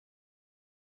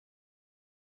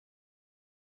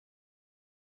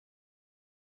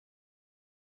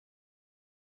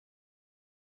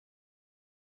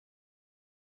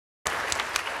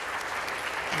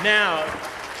Now,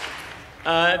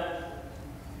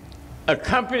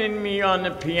 accompanying me on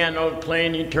the piano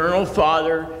playing Eternal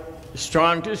Father,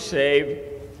 Strong to Save,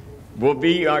 will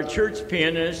be our church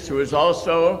pianist, who is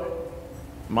also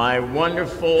my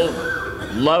wonderful,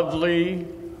 lovely,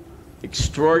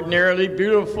 extraordinarily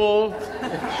beautiful,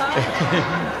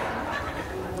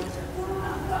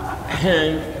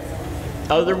 and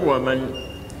other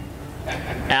woman,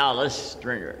 Alice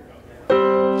Stringer.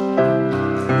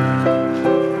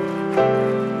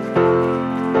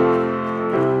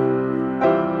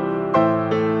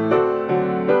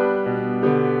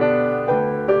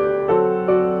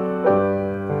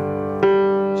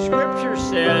 Scripture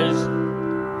says,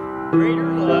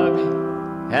 greater love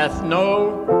hath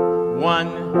no one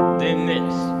than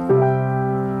this,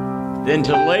 than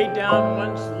to lay down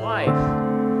one's life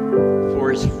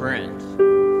for his friends.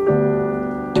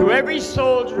 To every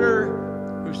soldier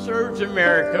who serves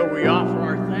America, we offer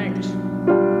our thanks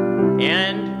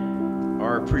and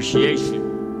our appreciation.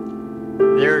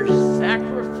 Their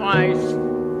sacrifice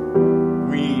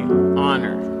we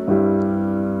honor.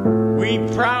 We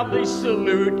proudly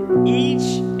salute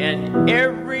each and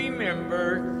every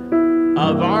member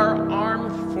of our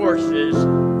armed forces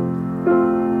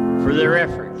for their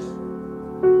efforts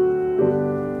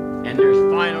and their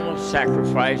final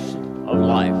sacrifice of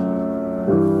life.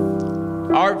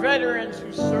 Our veterans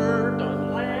who served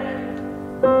on land,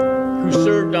 who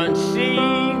served on sea,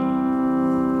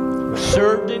 who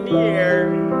served in the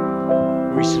air,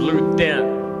 we salute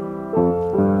them.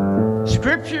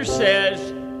 Scripture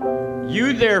says,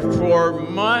 you therefore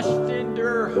must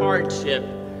endure hardship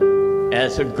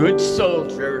as a good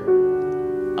soldier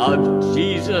of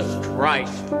Jesus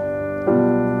Christ.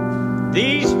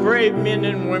 These brave men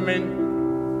and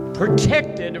women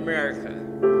protected America.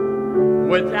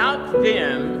 Without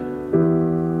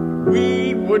them,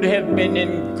 we would have been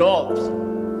engulfed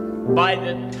by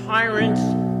the tyrants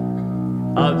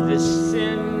of this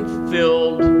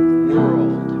sin-filled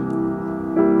world.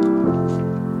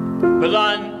 But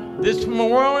on this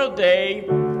Memorial Day,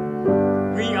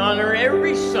 we honor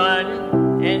every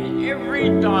son and every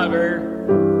daughter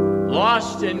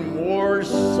lost in wars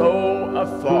so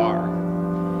afar.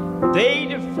 They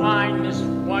define this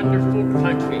wonderful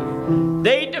country.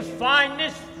 They define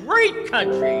this great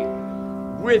country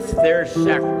with their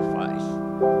sacrifice.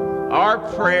 Our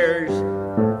prayers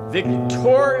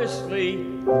victoriously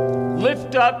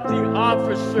lift up the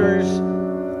officers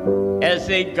as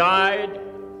they guide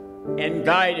and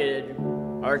guided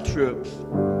our troops.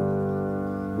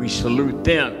 We salute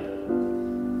them.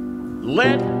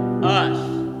 Let us,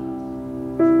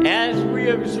 as we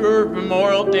observe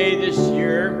Memorial Day this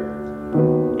year,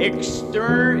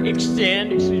 extend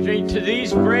to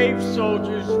these brave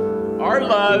soldiers our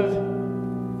love,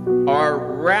 our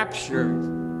raptured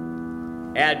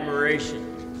admiration.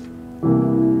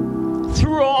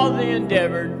 Through all they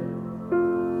endeavored,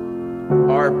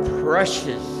 our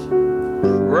precious,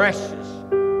 precious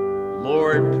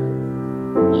Lord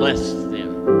bless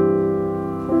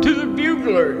them. To the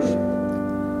buglers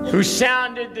who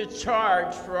sounded the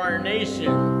charge for our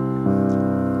nation,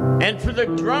 and for the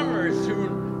drummers who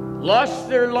lost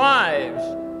their lives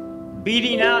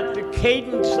beating out the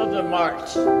cadence of the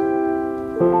march,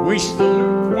 we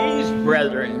salute these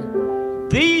brethren,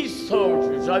 these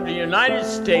soldiers of the United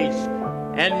States,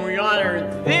 and we honor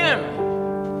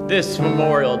them this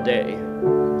Memorial Day.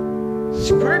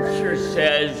 Scripture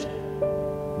says,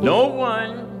 no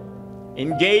one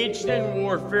engaged in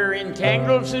warfare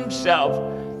entangles himself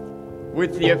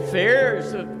with the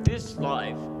affairs of this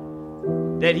life,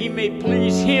 that he may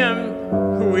please him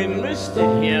who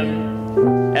enlisted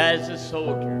him as a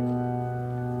soldier.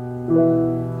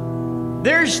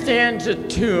 There stands a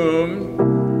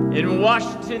tomb in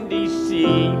Washington, D.C.,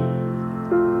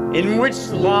 in which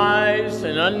lies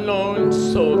an unknown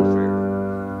soldier.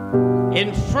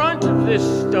 In front of this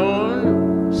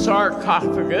stone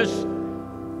sarcophagus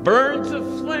burns a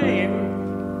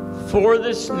flame for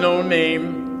this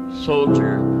no-name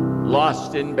soldier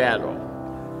lost in battle.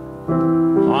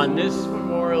 On this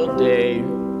Memorial Day,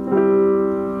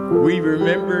 we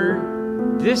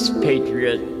remember this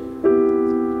patriot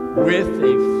with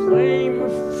a flame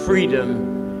of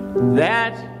freedom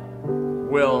that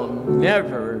will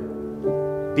never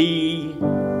be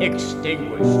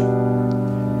extinguished.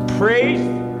 Praise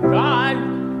God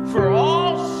for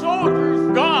all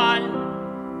soldiers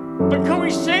gone, but can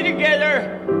we say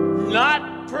together,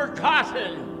 not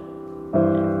forgotten?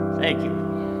 Thank you.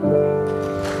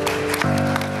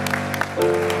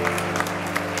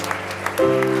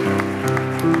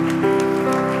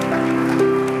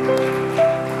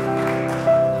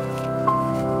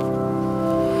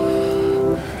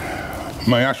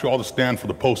 ask you all to stand for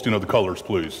the posting of the colors,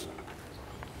 please.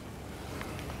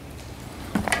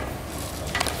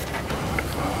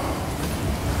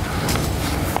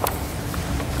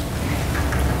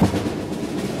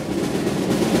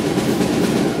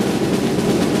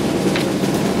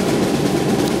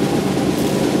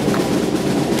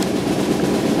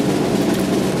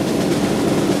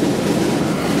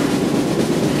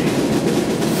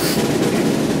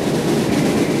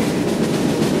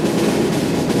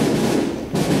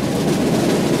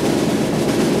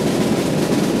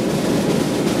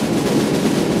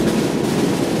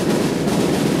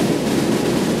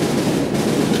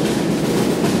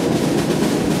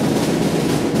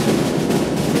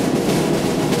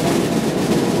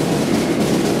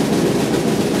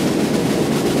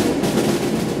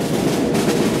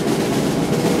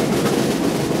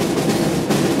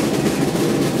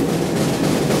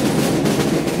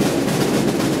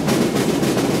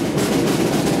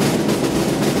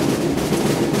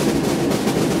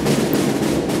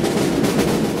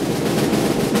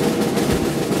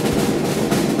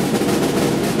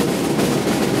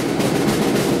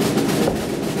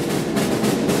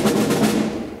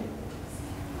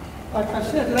 Like I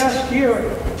said last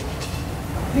year,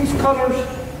 these colors,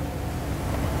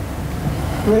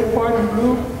 red, white, and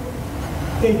blue,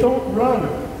 they don't run.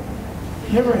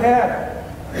 Never have.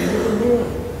 They never will.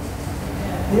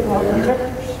 They are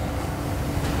protectors.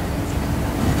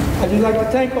 I'd just like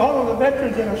to thank all of the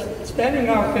veterans that are standing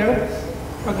out there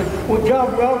for the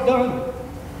job well done.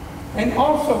 And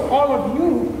also all of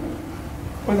you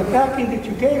for the backing that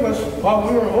you gave us while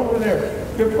we were over there.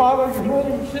 Your father, your mother,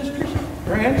 your sisters,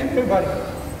 your aunts, everybody.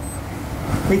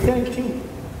 We thank you.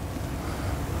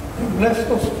 And bless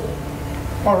those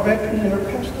our veterans that are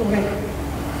passed away.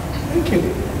 Thank you.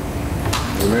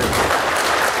 Amen.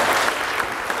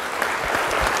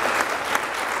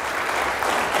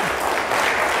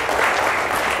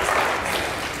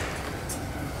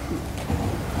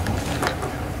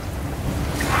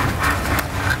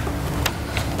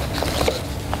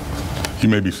 You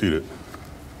may be seated.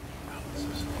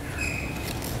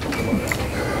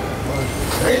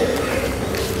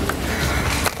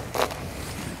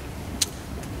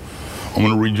 I'm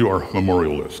going to read you our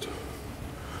memorial list.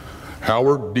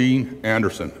 Howard Dean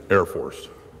Anderson, Air Force.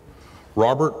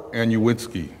 Robert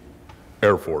Anuwinski,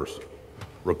 Air Force.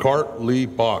 Ricard Lee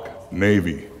Bach,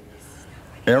 Navy.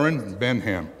 Aaron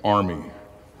Benham, Army.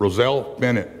 Roselle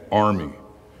Bennett, Army.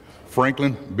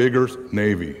 Franklin Biggers,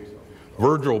 Navy.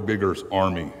 Virgil Biggers,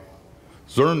 Army.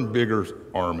 Zern Biggers,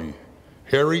 Army.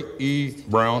 Harry E.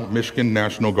 Brown, Michigan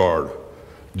National Guard.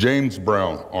 James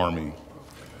Brown, Army.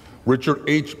 Richard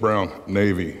H. Brown,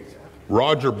 Navy.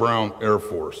 Roger Brown, Air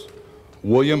Force.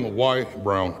 William Y.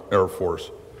 Brown, Air Force.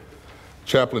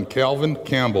 Chaplain Calvin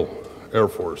Campbell, Air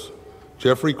Force.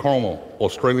 Jeffrey Carmel,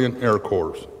 Australian Air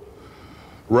Corps.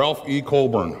 Ralph E.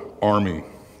 Colburn, Army.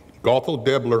 Gothel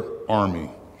Debler,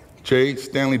 Army. J.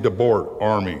 Stanley DeBoer,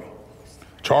 Army.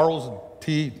 Charles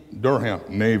T. Durham,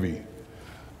 Navy.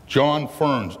 John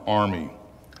Ferns, Army.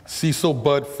 Cecil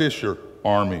Bud Fisher,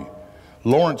 Army.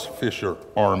 Lawrence Fisher,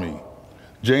 Army.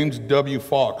 James W.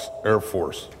 Fox, Air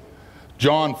Force.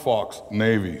 John Fox,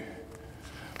 Navy.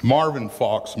 Marvin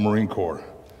Fox, Marine Corps.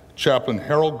 Chaplain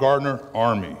Harold Gardner,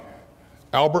 Army.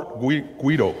 Albert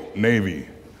Guido, Navy.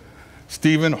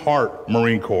 Stephen Hart,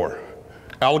 Marine Corps.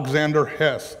 Alexander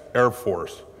Hess, Air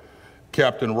Force.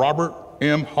 Captain Robert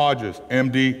M. Hodges,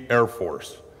 MD, Air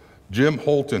Force. Jim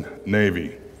Holton,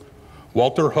 Navy.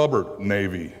 Walter Hubbard,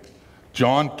 Navy.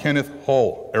 John Kenneth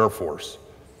Hull, Air Force.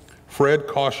 Fred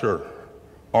Kosher,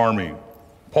 Army.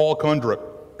 Paul Kundruk,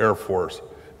 Air Force.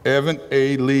 Evan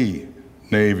A. Lee,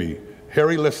 Navy.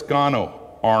 Harry Lescano,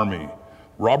 Army.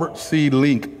 Robert C.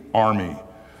 Link, Army.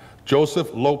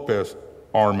 Joseph Lopez,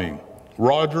 Army.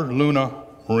 Roger Luna,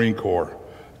 Marine Corps.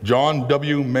 John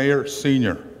W. Mayer,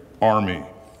 Sr., Army.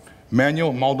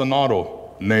 Manuel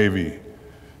Maldonado, Navy.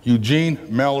 Eugene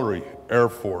Mallory, Air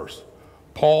Force.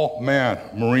 Paul Mann,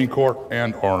 Marine Corps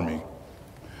and Army.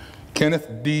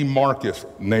 Kenneth D. Marcus,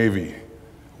 Navy.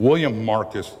 William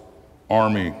Marcus,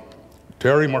 Army.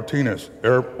 Terry Martinez,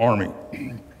 Army.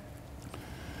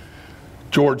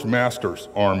 George Masters,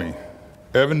 Army.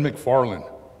 Evan McFarland,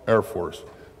 Air Force.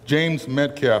 James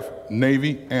Metcalf,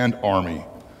 Navy and Army.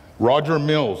 Roger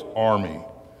Mills, Army.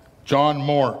 John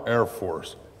Moore, Air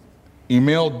Force.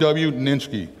 Emil W.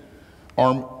 Ninsky,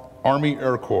 Army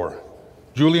Air Corps.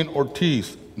 Julian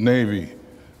Ortiz, Navy.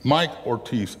 Mike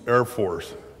Ortiz, Air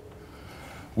Force.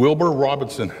 Wilbur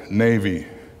Robinson, Navy.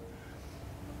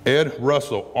 Ed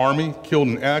Russell, Army, killed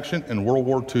in action in World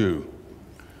War II.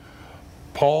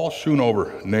 Paul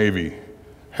Schoonover, Navy.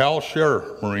 Hal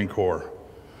Scherer, Marine Corps.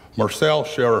 Marcel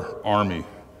Scherer, Army.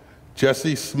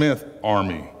 Jesse Smith,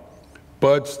 Army.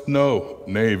 Bud Snow,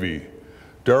 Navy.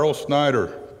 Darrell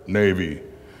Snyder, Navy.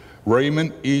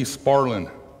 Raymond E. Sparlin,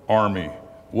 Army.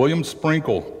 William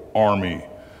Sprinkle, Army.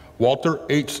 Walter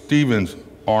H. Stevens,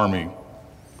 Army.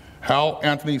 Hal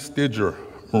Anthony Stidger,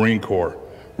 Marine Corps.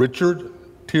 Richard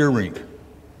Tierink,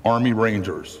 Army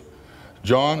Rangers.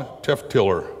 John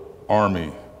Teftiller,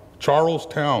 Army. Charles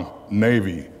Town,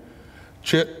 Navy.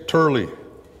 Chet Turley,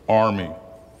 Army.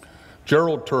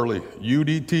 Gerald Turley,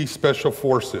 UDT Special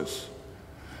Forces.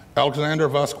 Alexander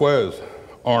Vasquez,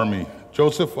 Army.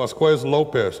 Joseph Vasquez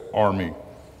Lopez, Army.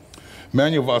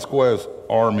 Manuel Vasquez,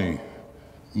 Army.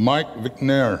 Mike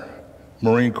Vicknair,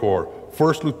 Marine Corps.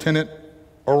 First Lieutenant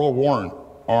Earl Warren,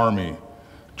 Army.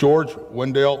 George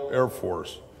Wendell, Air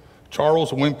Force.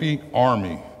 Charles Wimpy,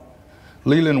 Army.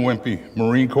 Leland Wimpy,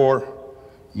 Marine Corps.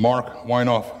 Mark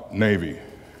Weinoff, Navy.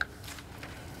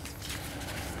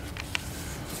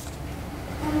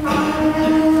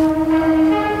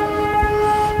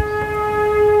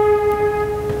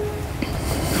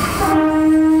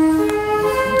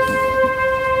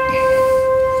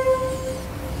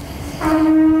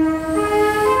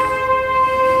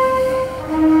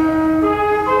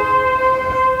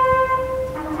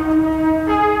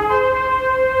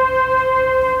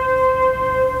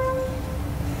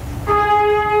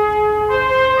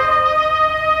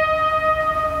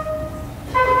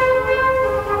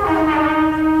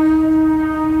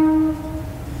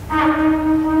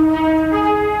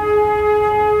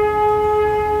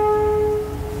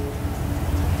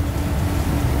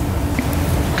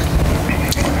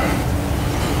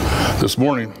 This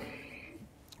morning,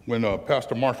 when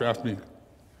Pastor Marshall asked me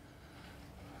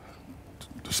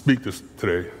to speak this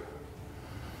today,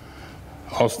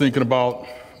 I was thinking about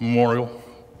memorial,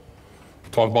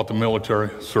 talking about the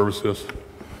military services,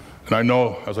 and I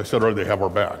know, as I said earlier, they have our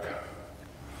back.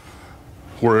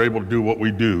 We're able to do what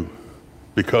we do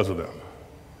because of them.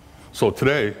 So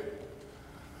today,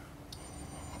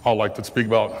 I'd like to speak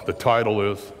about, the title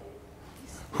is,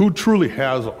 Who Truly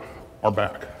Has Our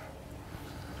Back?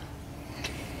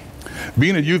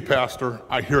 Being a youth pastor,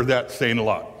 I hear that saying a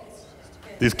lot.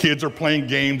 These kids are playing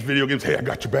games, video games, hey, I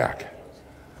got your back.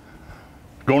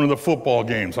 Going to the football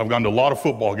games, I've gone to a lot of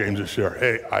football games this year,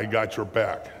 hey, I got your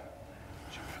back.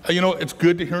 You know, it's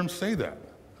good to hear them say that.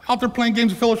 Out there playing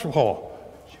games at Fellowship Hall,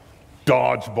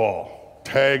 dodgeball,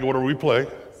 tag, whatever we play,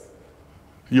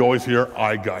 you always hear,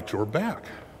 I got your back.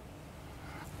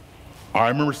 I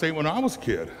remember saying when I was a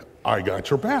kid, I got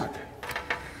your back.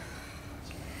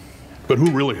 But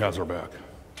who really has our back?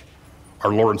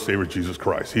 Our Lord and Savior, Jesus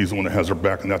Christ. He's the one that has our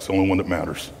back, and that's the only one that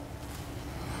matters.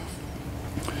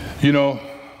 You know,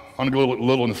 I'm going to get a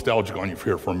little nostalgic on you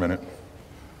here for a minute.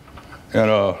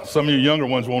 And some of you younger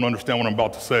ones won't understand what I'm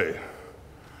about to say.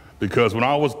 Because when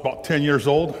I was about 10 years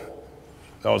old,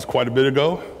 that was quite a bit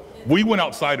ago, we went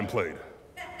outside and played.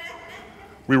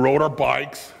 We rode our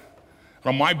bikes.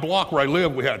 And on my block where I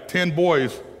live, we had 10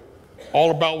 boys,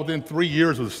 all about within 3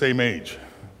 years of the same age.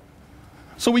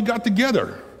 So we got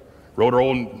together, rode our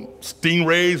own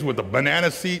Stingrays with the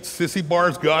banana seats, sissy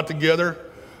bars, got together,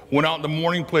 went out in the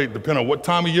morning, played, depending on what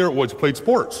time of year it was, played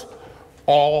sports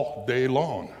all day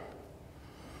long.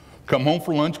 Come home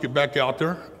for lunch, get back out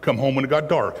there, come home when it got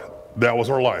dark. That was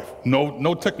our life.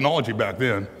 No technology back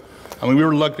then. I mean, we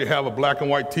were lucky to have a black and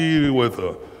white TV with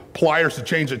pliers to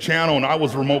change the channel, and I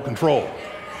was remote control,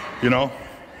 you know?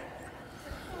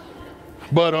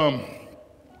 But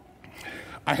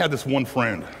I had this one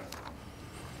friend.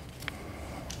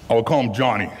 I would call him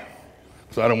Johnny,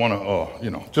 because I don't want to,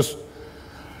 you know, just,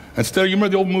 instead of, you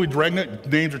remember the old movie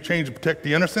Dragnet, names are changed to protect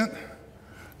the innocent?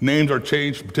 Names are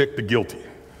changed to protect the guilty.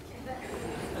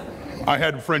 I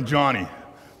had a friend Johnny,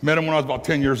 met him when I was about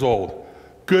 10 years old.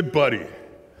 Good buddy.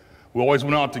 We always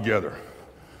went out together.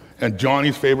 And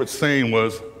Johnny's favorite saying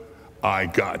was, I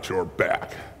got your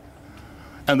back.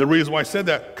 And the reason why I said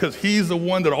that, because he's the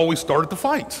one that always started the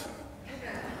fights.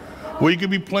 We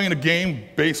could be playing a game,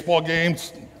 baseball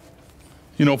games,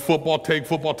 you know, football, tackle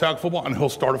football, and he'll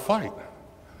start a fight.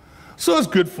 So as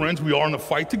good friends, we are in the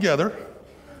fight together,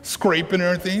 scraping and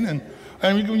everything.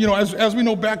 And you know, as we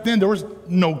know back then, there was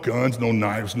no guns, no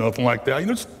knives, nothing like that. You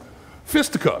know, just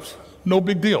fisticuffs, no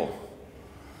big deal.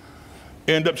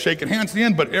 End up shaking hands at the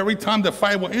end, but every time the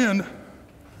fight would end,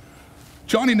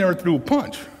 Johnny never threw a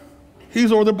punch.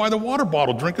 He's over there by the water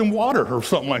bottle drinking water or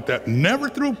something like that. Never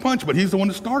threw a punch, but he's the one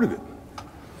that started it.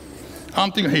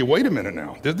 I'm thinking, hey, wait a minute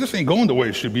now. This ain't going the way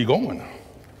it should be going.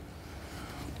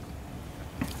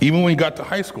 Even when we got to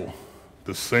high school,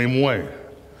 the same way.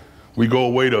 We go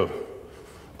away to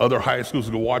other high schools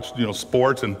to go watch, you know,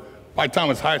 sports, and By the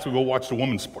time it's high school, we go watch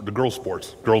the girls'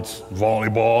 sports, girls'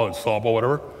 volleyball and softball,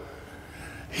 whatever.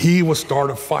 He would start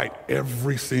a fight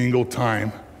every single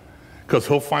time because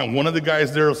he'll find one of the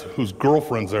guys there whose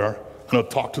girlfriend's there, and he'll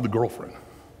talk to the girlfriend.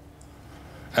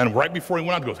 And right before he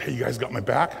went out, he goes, hey, you guys got my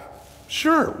back?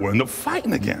 Sure, we'll end up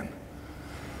fighting again.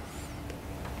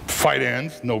 Fight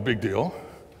ends, no big deal.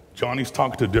 Johnny's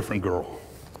talking to a different girl.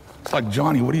 It's like,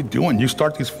 Johnny, what are you doing? You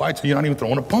start these fights and you're not even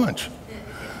throwing a punch.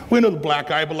 We know the black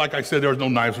eye, but like I said, there was no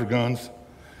knives or guns.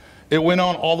 It went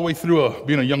on all the way through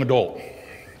being a young adult.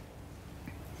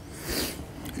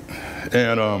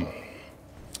 And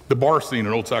the bar scene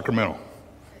in Old Sacramento,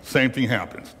 same thing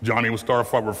happens. Johnny would start a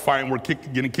fight. We're fighting. We're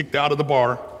getting kicked out of the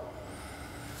bar.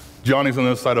 Johnny's on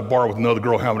the other side of the bar with another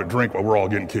girl having a drink while we're all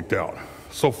getting kicked out.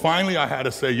 So finally, I had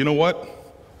to say, you know what?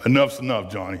 Enough's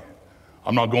enough, Johnny.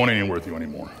 I'm not going anywhere with you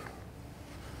anymore.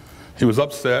 He was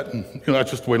upset, and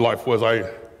that's just the way life was. I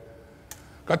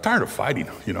got tired of fighting,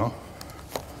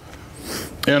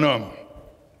 And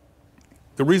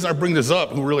the reason I bring this up,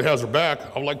 who really has their back,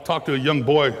 I would like to talk to a young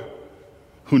boy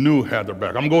who knew had their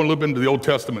back. I'm going a little bit into the Old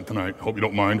Testament tonight. Hope you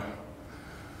don't mind.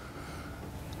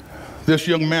 This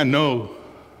young man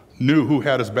knew who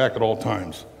had his back at all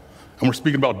times. And we're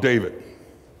speaking about David.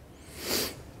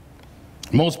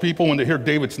 Most people, when they hear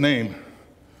David's name,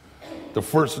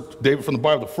 David from the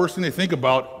Bible, the first thing they think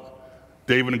about,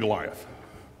 David and Goliath.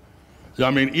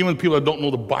 I mean, even people that don't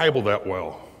know the Bible that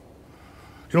well.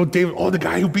 David, the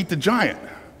guy who beat the giant.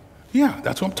 Yeah,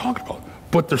 that's what I'm talking about.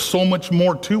 But there's so much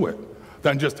more to it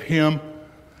than just him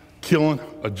killing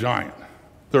a giant.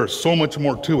 There's so much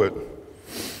more to it.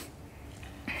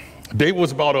 David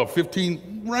was about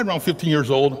right around 15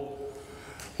 years old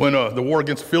when the war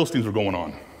against the Philistines were going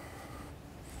on.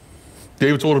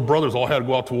 David's older brothers all had to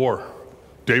go out to war.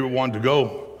 David wanted to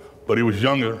go, but he was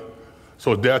younger.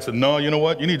 So his dad said, no, you know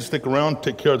what? You need to stick around,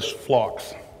 take care of the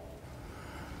flocks.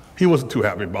 He wasn't too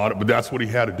happy about it, but that's what he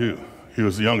had to do. He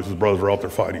was the youngest, his brothers were out there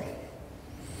fighting.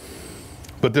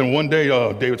 But then one day,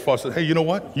 David's father said, hey, you know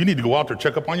what? You need to go out there,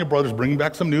 check up on your brothers, bring them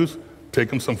back some news, take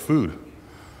them some food.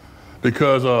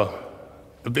 Because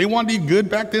if they wanted to eat good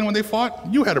back then when they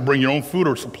fought, you had to bring your own food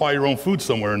or supply your own food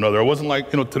somewhere or another. It wasn't like,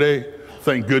 today,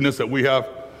 thank goodness that we have,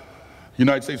 the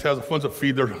United States has the funds to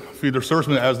feed their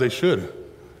servicemen as they should.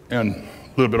 And a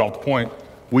little bit off the point,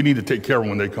 we need to take care of them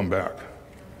when they come back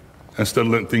instead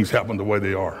of letting things happen the way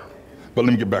they are. But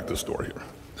let me get back to the story here.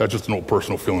 That's just an old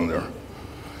personal feeling there.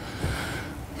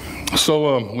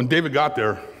 So when David got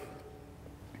there,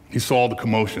 he saw all the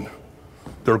commotion.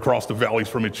 They're across the valleys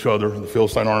from each other, the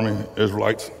Philistine army,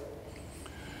 Israelites.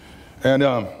 And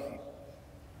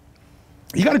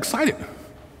he got excited,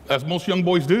 as most young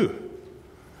boys do.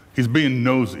 He's being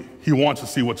nosy. He wants to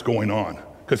see what's going on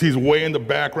because he's way in the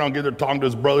background, getting there talking to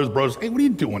his brothers. Brothers, hey, what are you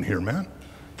doing here, man?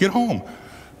 Get home.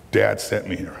 Dad sent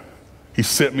me here. He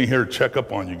sent me here to check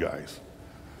up on you guys.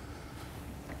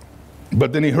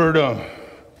 But then he heard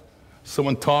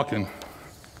someone talking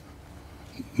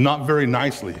not very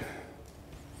nicely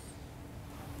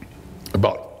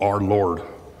about our Lord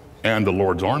and the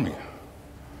Lord's army.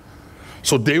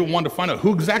 So David wanted to find out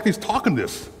who exactly is talking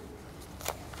this.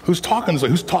 Who's talking this?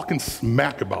 Who's talking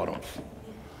smack about us?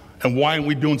 And why aren't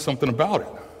we doing something about it?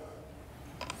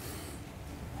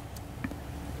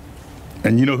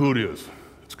 And you know who it is?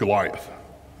 It's Goliath.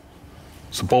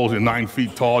 Supposedly 9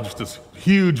 feet tall, just this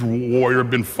huge warrior,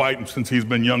 been fighting since he's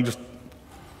been young. Just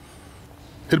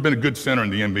had been a good center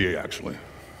in the NBA, actually.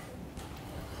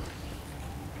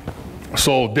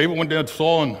 So David went down to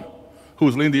Saul, who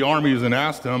was leading the armies, and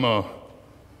asked him,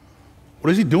 what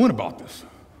is he doing about this?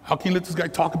 How can you let this guy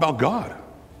talk about God?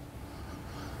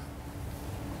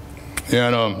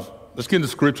 And let's get into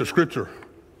scripture.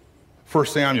 1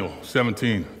 Samuel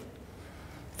 17,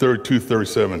 32,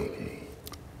 37.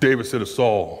 David said to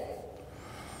Saul,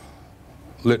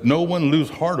 let no one lose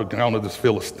heart on account of this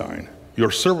Philistine. Your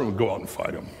servant will go out and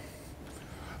fight him.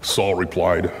 Saul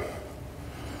replied,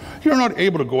 you are not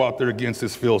able to go out there against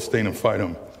this Philistine and fight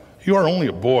him. You are only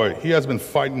a boy. He's been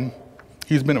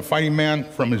a fighting man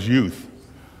from his youth.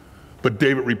 But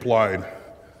David replied,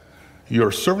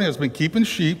 your servant has been keeping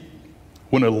sheep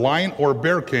when a lion or a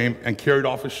bear came and carried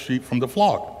off his sheep from the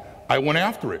flock. I went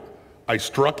after it. I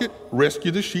struck it,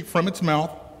 rescued the sheep from its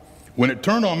mouth. When it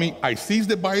turned on me, I seized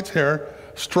it by its hair,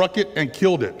 struck it, and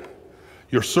killed it.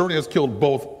 Your servant has killed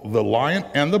both the lion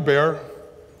and the bear.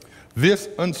 This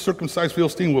uncircumcised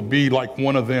Philistine will be like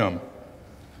one of them,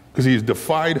 because he has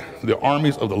defied the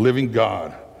armies of the living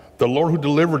God. The Lord who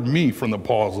delivered me from the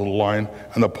paws of the lion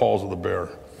and the paws of the bear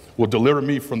will deliver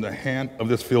me from the hand of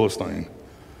this Philistine.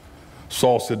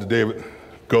 Saul said to David,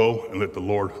 go and let the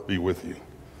Lord be with you.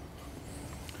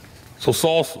 So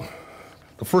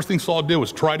the first thing Saul did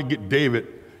was try to get David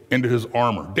into his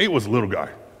armor. David was a little guy.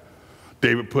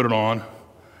 David put it on.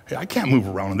 Hey, I can't move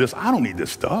around in this. I don't need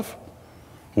this stuff.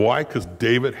 Why? Because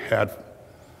David had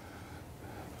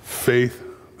faith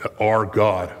that our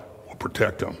God would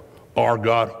protect him. Our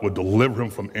God would deliver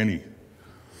him from any.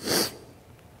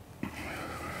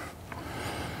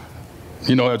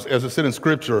 You know, as it said in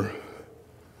Scripture,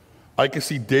 I can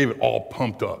see David all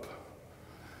pumped up.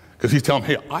 Because he's telling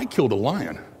him, hey, I killed a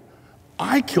lion.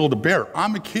 I killed a bear.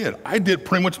 I'm a kid. I did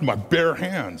pretty much with my bare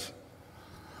hands.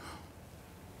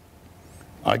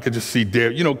 I could just see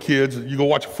David. You know, kids, you go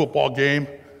watch a football game,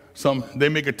 they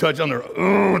make a touchdown,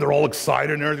 they're all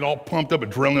excited and everything, all pumped up,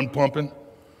 adrenaline pumping.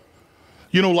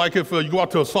 You know, like if you go out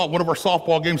to one of our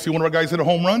softball games, see one of our guys hit a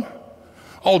home run,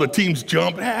 all the teams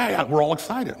jump, hey, we're all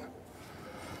excited.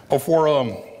 Or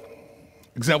for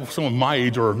example, someone my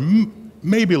age or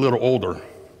maybe a little older,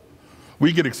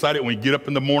 we get excited when we get up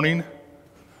in the morning,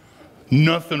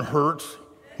 nothing hurts,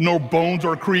 no bones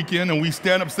are creaking, and we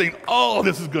stand up saying, oh,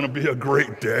 this is gonna be a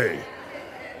great day.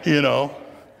 You know,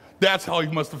 that's how he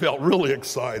must have felt, really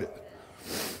excited.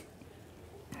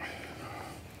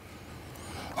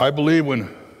 I believe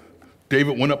when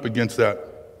David went up against that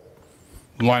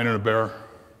lion and a bear,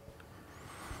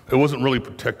 it wasn't really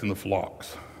protecting the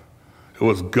flocks. It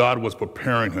was God was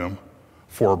preparing him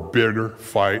for a bigger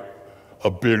fight,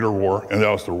 a bigger war, and that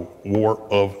was the war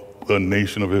of the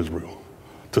nation of Israel.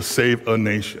 To save a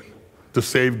nation, to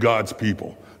save God's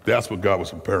people. That's what God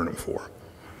was preparing him for.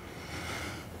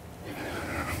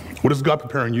 What is God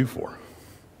preparing you for?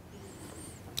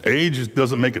 Age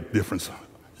doesn't make a difference.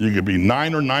 You could be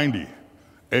 9 or 90.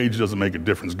 Age doesn't make a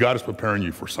difference. God is preparing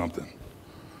you for something.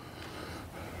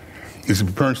 He's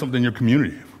preparing something in your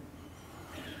community.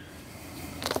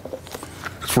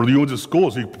 It's for you in school.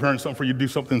 Is he preparing something for you to do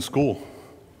something in school?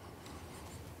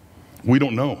 We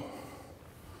don't know.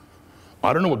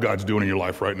 I don't know what God's doing in your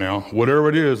life right now. Whatever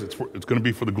it is, it's going to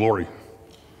be for the glory.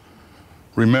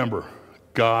 Remember,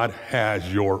 God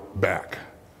has your back.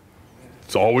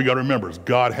 It's all we got to remember is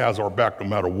God has our back no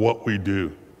matter what we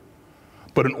do.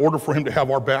 But in order for him to have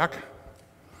our back,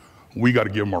 we got to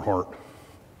give him our heart.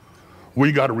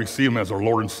 We got to receive him as our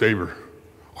Lord and Savior,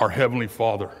 our Heavenly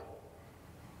Father.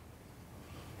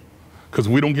 Because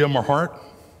if we don't give him our heart,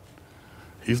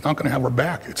 he's not going to have our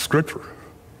back. It's Scripture.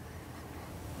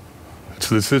 It's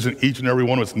a decision each and every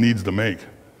one of us needs to make.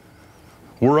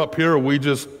 We're up here, we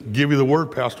just give you the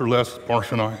word, Pastor Les,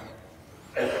 Marcia and I.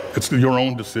 It's your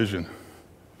own decision.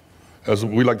 As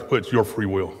we like to put it, it's your free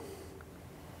will.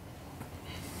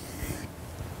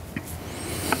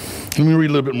 Let me read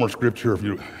a little bit more scripture if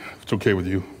it's okay with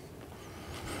you.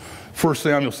 1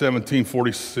 Samuel 17,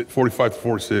 45 to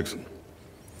 46.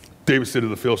 David said to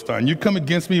the Philistine, you come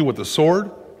against me with a sword,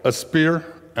 a spear,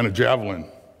 and a javelin.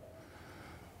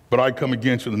 But I come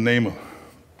against you in the name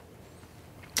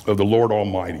of the Lord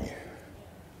Almighty.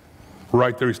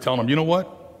 Right there, he's telling him, you know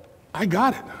what? I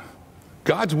got it.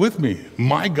 God's with me.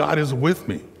 My God is with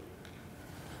me.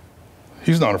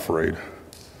 He's not afraid.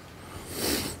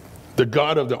 The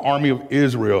God of the army of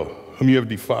Israel, whom you have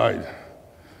defied.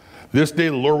 This day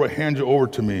the Lord will hand you over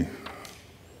to me.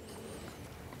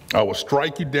 I will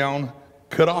strike you down,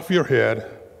 cut off your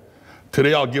head.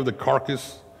 Today I'll give the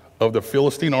carcass of the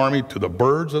Philistine army to the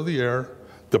birds of the air,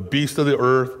 the beasts of the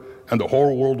earth, and the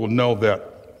whole world will know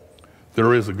that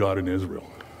there is a God in Israel.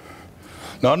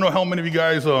 Now, I don't know how many of you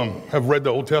guys have read the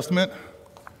Old Testament.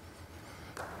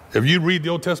 If you read the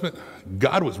Old Testament,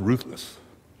 God was ruthless.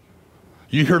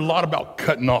 You hear a lot about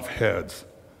cutting off heads,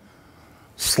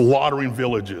 slaughtering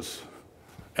villages,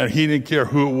 and he didn't care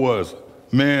who it was,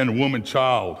 man, woman,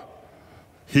 child.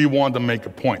 He wanted to make a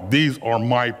point. These are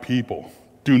my people.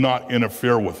 Do not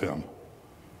interfere with them.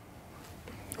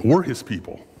 We're his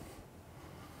people.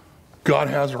 God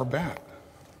has our back.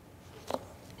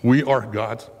 We are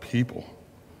God's people.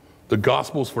 The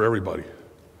gospel is for everybody.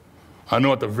 I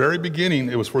know at the very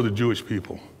beginning it was for the Jewish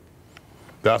people.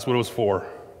 That's what it was for.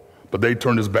 But they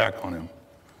turned his back on him.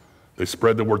 They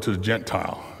spread the word to the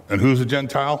Gentile. And who's a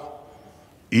Gentile?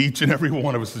 Each and every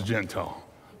one of us is Gentile.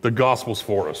 The gospel's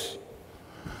for us.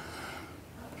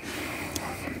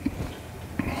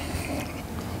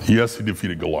 Yes, he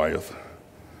defeated Goliath.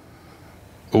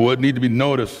 But what needs to be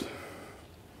noticed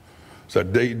is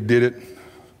that Dave did it.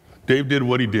 Dave did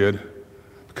what he did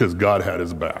because God had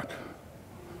his back.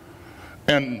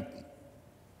 And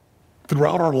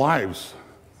throughout our lives,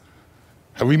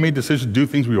 have we made decisions to do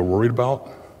things we were worried about?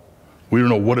 We don't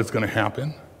know what is going to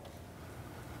happen.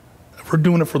 If we're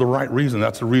doing it for the right reason,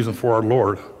 that's the reason for our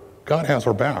Lord. God has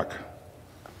our back.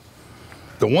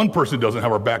 The one person who doesn't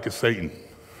have our back is Satan.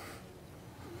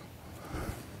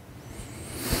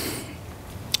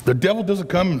 The devil doesn't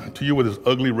come to you with his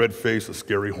ugly red face and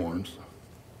scary horns.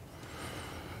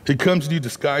 He comes to you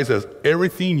disguised as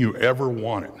everything you ever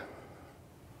wanted.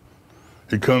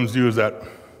 He comes to you as that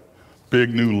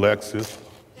big new Lexus,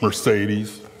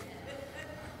 Mercedes,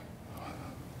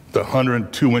 the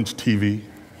 102-inch TV,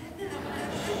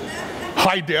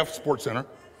 high-def sports center.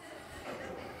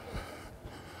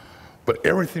 But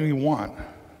everything we want,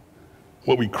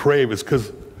 what we crave, is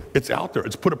because it's out there.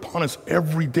 It's put upon us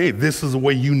every day. This is the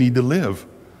way you need to live.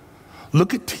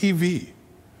 Look at TV.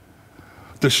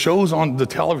 The shows on the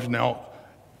television now,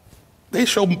 they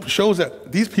shows that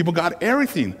these people got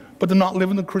everything, but they're not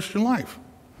living the Christian life.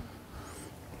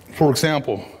 For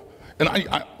example, and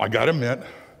I gotta admit,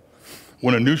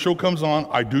 when a new show comes on,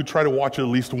 I do try to watch it at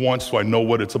least once so I know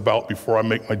what it's about before I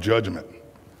make my judgment.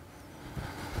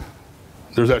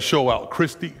 There's that show out,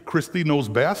 Christy Knows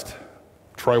Best.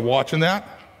 Try watching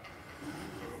that.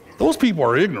 Those people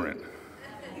are ignorant.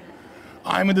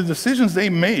 I mean, the decisions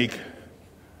they make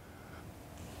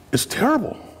is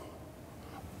terrible.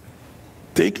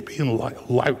 They could be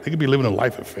living a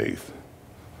life of faith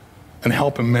and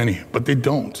helping many, but they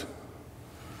don't.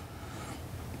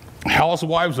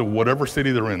 Housewives of whatever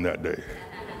city they're in that day.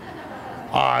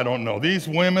 I don't know. These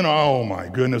women, oh my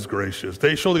goodness gracious.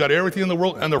 They show they got everything in the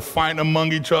world and they're fighting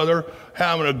among each other,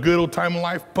 having a good old time in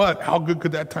life, but how good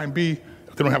could that time be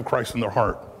if they don't have Christ in their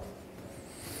heart?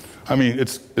 I mean,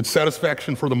 it's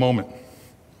satisfaction for the moment.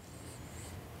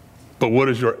 But what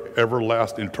is your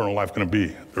everlasting eternal life going to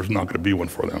be? There's not going to be one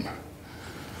for them.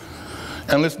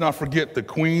 And let's not forget the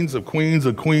queens of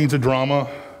drama,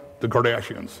 the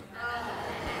Kardashians.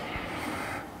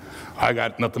 I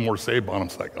got nothing more to say about them.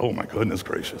 It's like, oh my goodness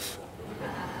gracious.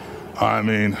 I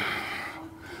mean,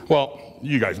 well,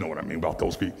 you guys know what I mean about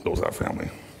those people, that family.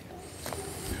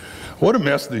 What a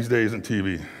mess these days in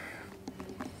TV.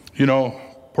 You know,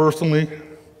 personally,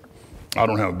 I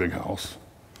don't have a big house.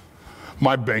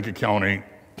 My bank account ain't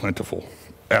plentiful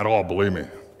at all, believe me.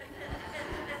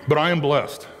 But I am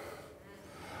blessed.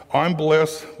 I'm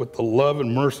blessed with the love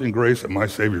and mercy and grace of my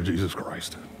Savior, Jesus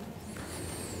Christ,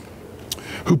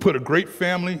 who put a great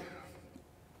family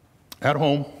at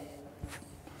home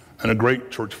and a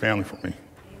great church family for me.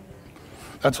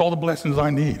 That's all the blessings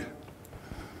I need,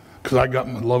 because I got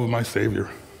the love of my Savior.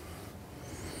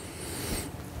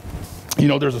 You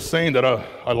know, there's a saying that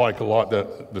I like a lot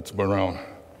that's been around.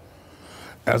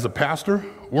 As a pastor,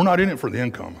 we're not in it for the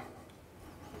income.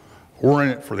 We're in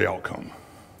it for the outcome.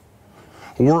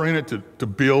 We're in it to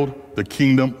build the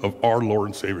kingdom of our Lord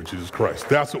and Savior, Jesus Christ.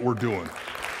 That's what we're doing.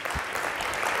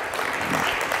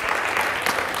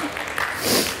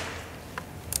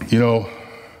 You know,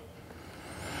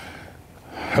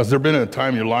 has there been a time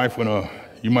in your life when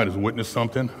you might have witnessed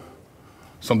something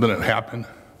that happened,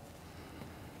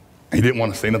 and you didn't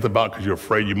want to say nothing about it because you're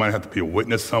afraid you might have to be a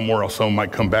witness somewhere or someone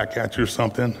might come back at you or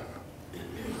something?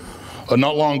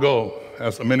 Not long ago,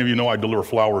 as many of you know, I deliver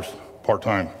flowers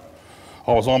part-time.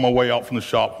 I was on my way out from the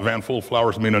shop, a van full of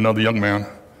flowers, me and another young man.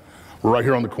 We're right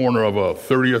here on the corner of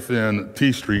 30th and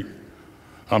T Street.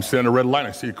 I'm standing at a red light, and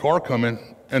I see a car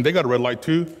coming, and they got a red light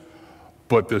too.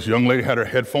 But this young lady had her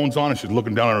headphones on, and she's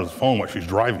looking down at her phone while she's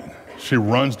driving. She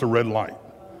runs the red light.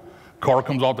 Car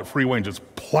comes off the freeway and just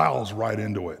plows right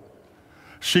into it.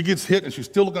 She gets hit, and she's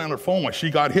still looking at her phone. While she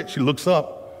got hit, she looks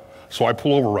up. So I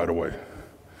pull over right away.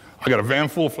 I got a van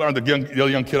full of flowers. The other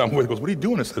young kid I'm with goes, "What are you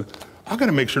doing?" I said, "I got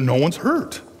to make sure no one's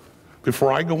hurt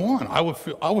before I go on. I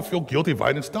would feel guilty if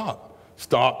I didn't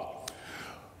stop.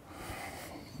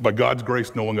 By God's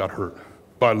grace, no one got hurt.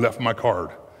 But I left my card.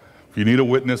 If you need a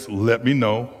witness, let me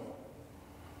know.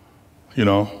 You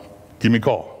know, give me a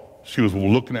call." She was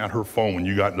looking at her phone when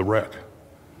you got in the wreck.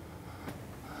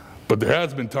 But there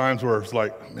has been times where it's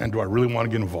like, man, do I really want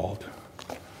to get involved?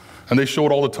 And they show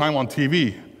it all the time on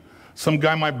TV. Some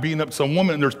guy might be beating up some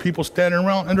woman, and there's people standing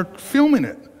around, and they're filming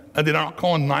it. And they're not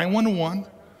calling 911.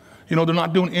 You know, they're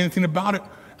not doing anything about it.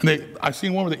 And I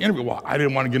seen one with the interview. Well, I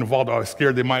didn't want to get involved. I was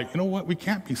scared they might. You know what? We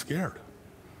can't be scared,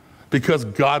 because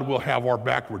God will have our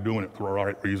back. We're doing it for the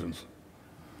right reasons.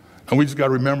 And we just got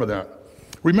to remember that.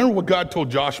 Remember what God told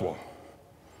Joshua.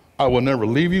 I will never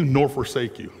leave you nor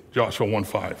forsake you. Joshua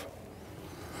 1:5.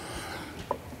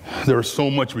 There is so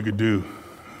much we could do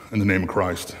in the name of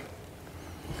Christ.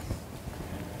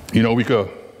 You know, we could,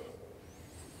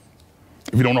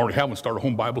 if you don't already have one, start a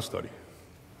home Bible study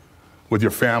with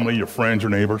your family, your friends, your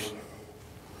neighbors.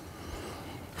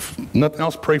 If nothing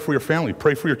else, pray for your family.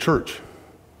 Pray for your church.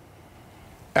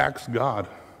 Ask God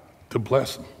to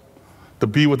bless them, to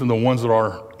be with them, the ones that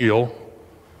are ill,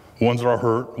 ones that are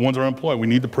hurt, ones that are employed. We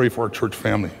need to pray for our church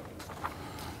family.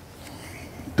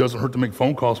 It doesn't hurt to make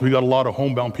phone calls. We got a lot of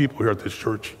homebound people here at this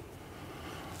church.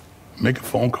 Make a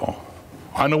phone call.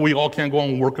 I know we all can't go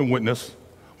and work and witness.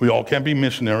 We all can't be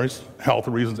missionaries, health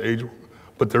reasons, age,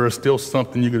 but there is still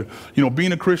something you could,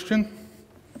 being a Christian,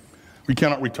 we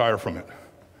cannot retire from it.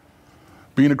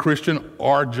 Being a Christian,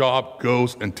 our job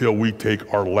goes until we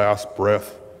take our last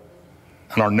breath,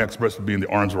 and our next breath will be in the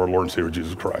arms of our Lord and Savior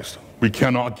Jesus Christ. We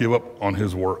cannot give up on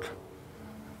his work.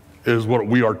 It is what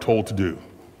we are told to do.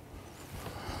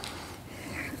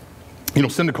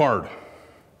 Send a card.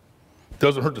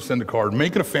 Doesn't hurt to send a card.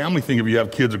 Make it a family thing if you have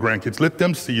kids or grandkids. Let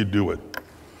them see you do it.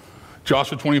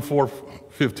 Joshua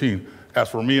 24:15. As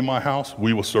for me and my house,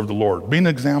 we will serve the Lord. Be an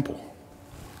example.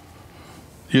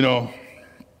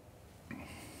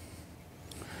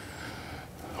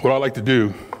 What I like to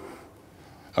do,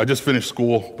 I just finished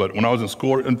school, but when I was in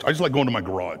school, I just like going to my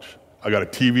garage. I got a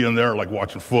TV in there, like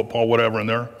watching football, whatever in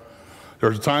there.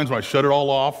 There's times when I shut it all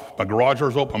off, my garage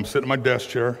door's open, I'm sitting in my desk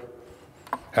chair,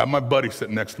 have my buddy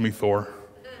sitting next to me, Thor.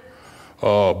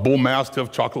 Bull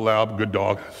Mastiff, Chocolate Lab, good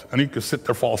dog. And he could sit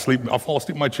there, fall asleep. I'll fall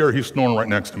asleep in my chair, he's snoring right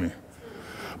next to me.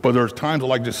 But there's times I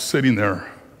like just sitting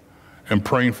there and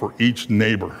praying for each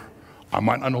neighbor. I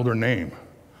might not know their name,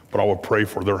 but I will pray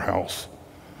for their house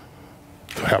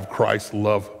to have Christ's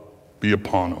love be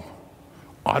upon them.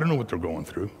 I don't know what they're going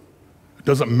through. It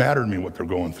doesn't matter to me what they're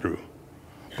going through,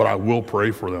 but I will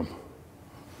pray for them.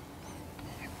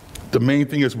 The main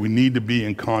thing is we need to be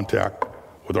in contact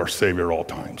with our Savior at all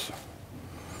times.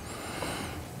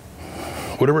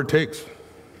 Whatever it takes.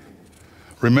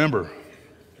 Remember,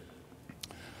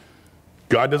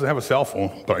 God doesn't have a cell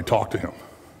phone, but I talk to him.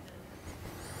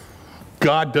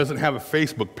 God doesn't have a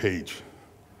Facebook page,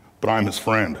 but I'm his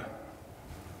friend.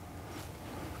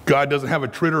 God doesn't have a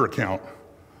Twitter account,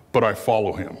 but I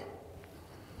follow him.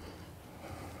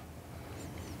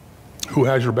 Who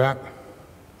has your back?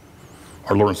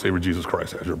 Our Lord and Savior Jesus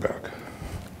Christ has your back.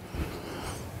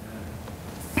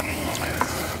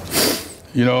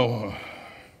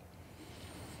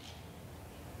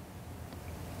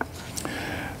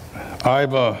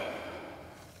 I've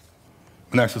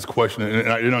been asked this question, and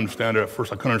I didn't understand it at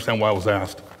first. I couldn't understand why I was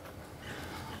asked.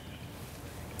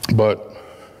 But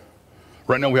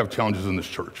right now we have challenges in this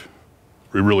church.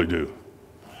 We really do.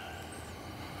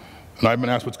 And I've been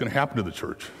asked what's going to happen to the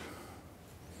church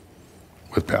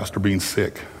with Pastor being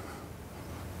sick.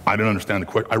 I didn't understand the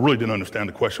question. I really didn't understand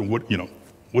the question. What do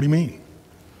you mean?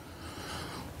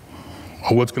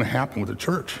 Well, what's going to happen with the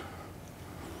church?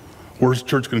 Where's the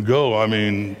church going to go? I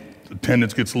mean,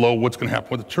 attendance gets low. What's going to happen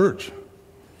with the church?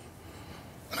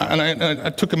 And I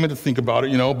took a minute to think about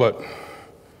it, but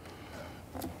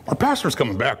our pastor's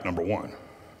coming back, number one.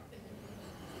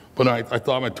 But I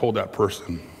thought I told that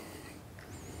person,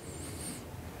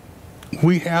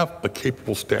 we have a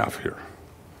capable staff here.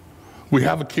 We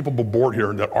have a capable board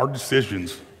here that our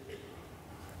decisions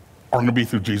are going to be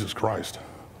through Jesus Christ.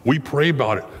 We pray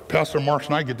about it. Pastor Marks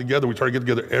and I get together. We try to get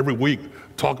together every week,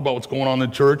 talk about what's going on in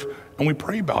the church, and we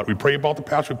pray about it. We pray about the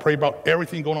pastor. We pray about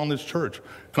everything going on in this church.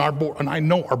 And our board, and I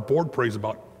know our board prays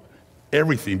about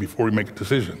everything before we make a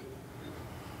decision.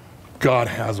 God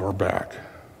has our back.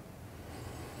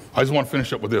 I just want to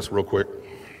finish up with this real quick.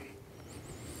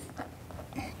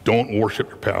 Don't worship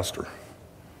your pastor.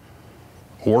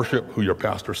 Worship who your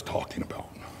pastor's talking about.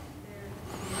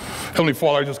 Heavenly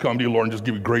Father, I just come to you, Lord, and just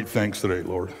give you great thanks today,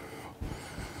 Lord.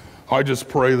 I just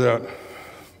pray that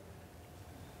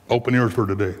open ears for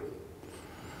today.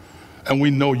 And we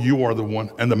know you are the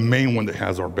one and the main one that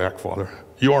has our back, Father.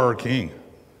 You are our King.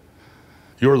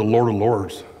 You are the Lord of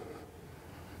Lords.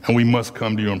 And we must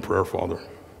come to you in prayer, Father.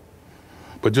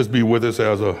 But just be with us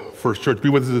as a First Church. Be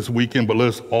with us this weekend, but let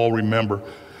us all remember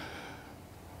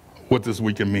what this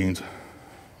weekend means.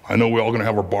 I know we're all going to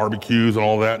have our barbecues and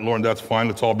all that. Lord, that's fine.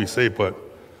 Let's all be safe. But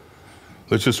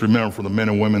let's just remember for the men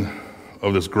and women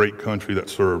of this great country that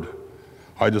served.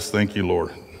 I just thank you, Lord.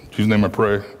 In Jesus' name I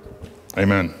pray.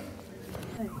 Amen.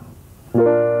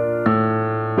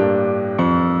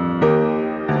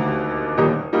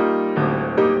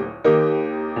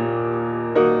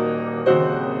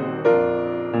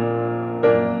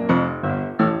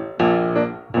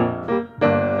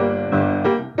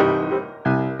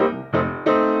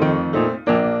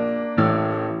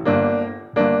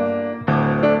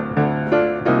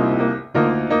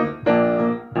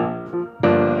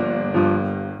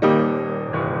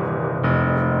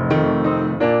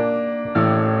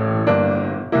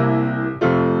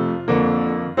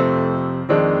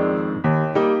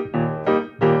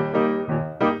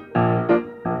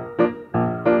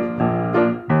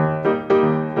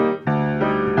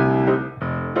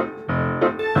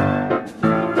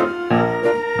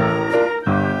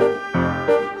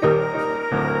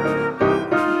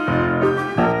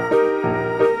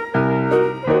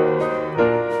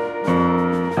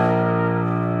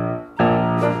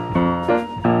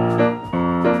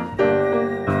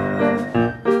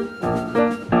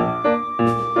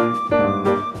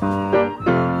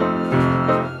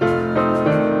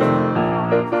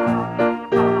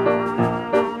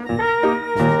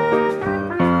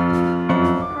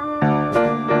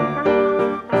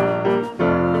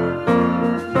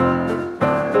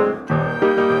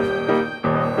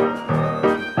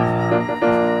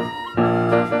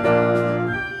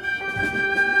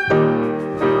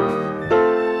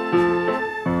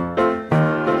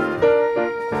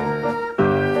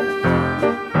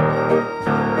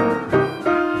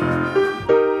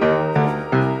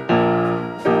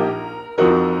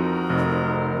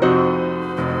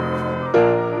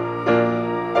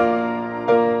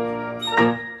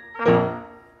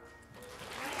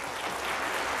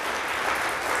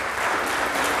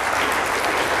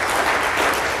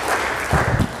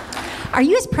 Are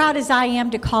you as proud as I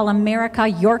am to call America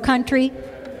your country?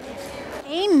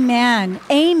 Amen.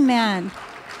 Amen.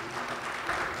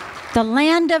 The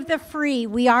land of the free.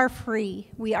 We are free.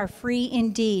 We are free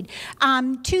indeed.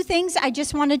 Two things I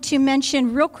just wanted to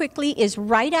mention real quickly is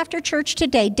right after church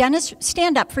today, Dennis,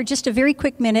 stand up for just a very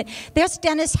quick minute. There's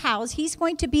Dennis Howes. He's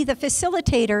going to be the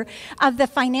facilitator of the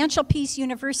Financial Peace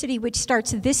University, which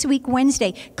starts this week,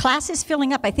 Wednesday. Class is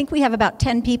filling up. I think we have about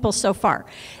 10 people so far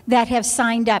that have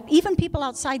signed up. Even people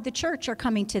outside the church are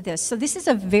coming to this. So this is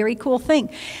a very cool thing.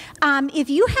 If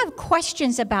you have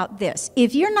questions about this,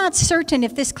 if you're not certain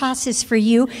if this class is for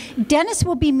you, Dennis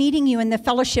will be meeting you in the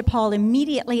fellowship hall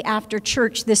immediately after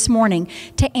church this morning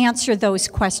to answer those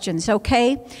questions,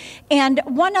 okay? And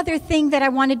one other thing that I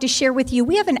wanted to share with you,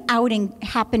 we have an outing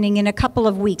happening in a couple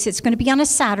of weeks. It's going to be on a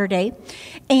Saturday,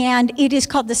 and it is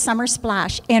called the Summer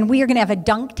Splash, and we are going to have a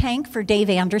dunk tank for Dave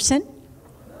Anderson.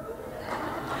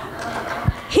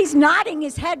 He's nodding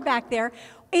his head back there.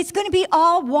 It's going to be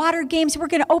all water games. We're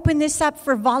going to open this up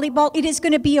for volleyball. It is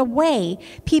going to be a way.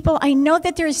 People, I know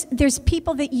that there's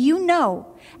people that you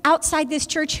know outside this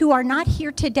church who are not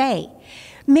here today.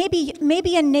 Maybe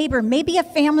a neighbor, maybe a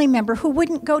family member who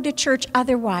wouldn't go to church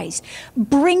otherwise.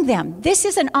 Bring them. This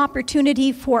is an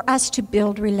opportunity for us to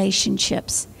build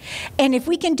relationships. And if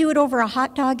we can do it over a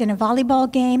hot dog and a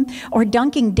volleyball game or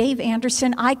dunking Dave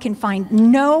Anderson, I can find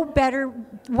no better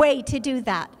way to do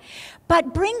that.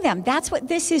 But bring them. That's what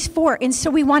this is for. And so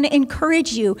we want to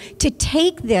encourage you to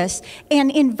take this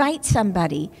and invite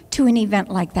somebody to an event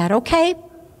like that, okay?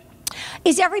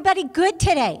 Is everybody good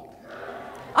today?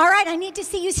 All right, I need to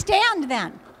see you stand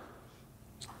then.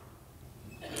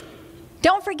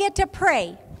 Don't forget to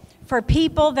pray for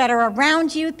people that are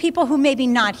around you, people who may be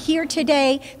not here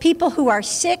today, people who are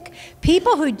sick,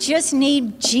 people who just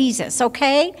need Jesus,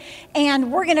 okay?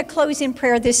 And we're going to close in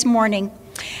prayer this morning.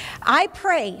 I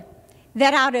pray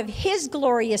that out of his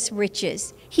glorious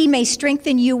riches, he may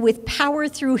strengthen you with power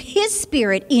through his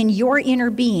Spirit in your inner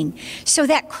being, so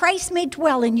that Christ may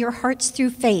dwell in your hearts through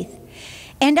faith.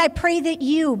 And I pray that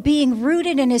you, being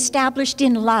rooted and established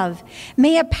in love,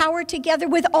 may have power together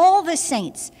with all the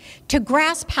saints to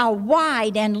grasp how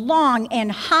wide and long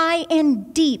and high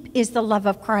and deep is the love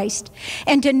of Christ,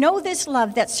 and to know this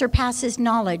love that surpasses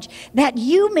knowledge, that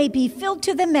you may be filled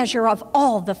to the measure of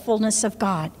all the fullness of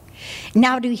God.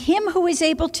 Now to him who is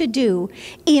able to do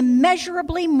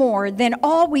immeasurably more than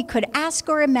all we could ask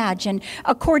or imagine,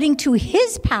 according to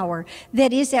his power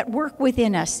that is at work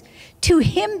within us, to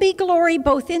him be glory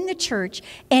both in the church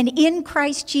and in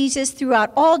Christ Jesus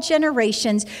throughout all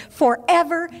generations,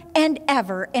 forever and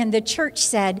ever. And the church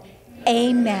said,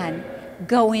 Amen.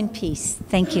 Go in peace.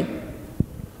 Thank you.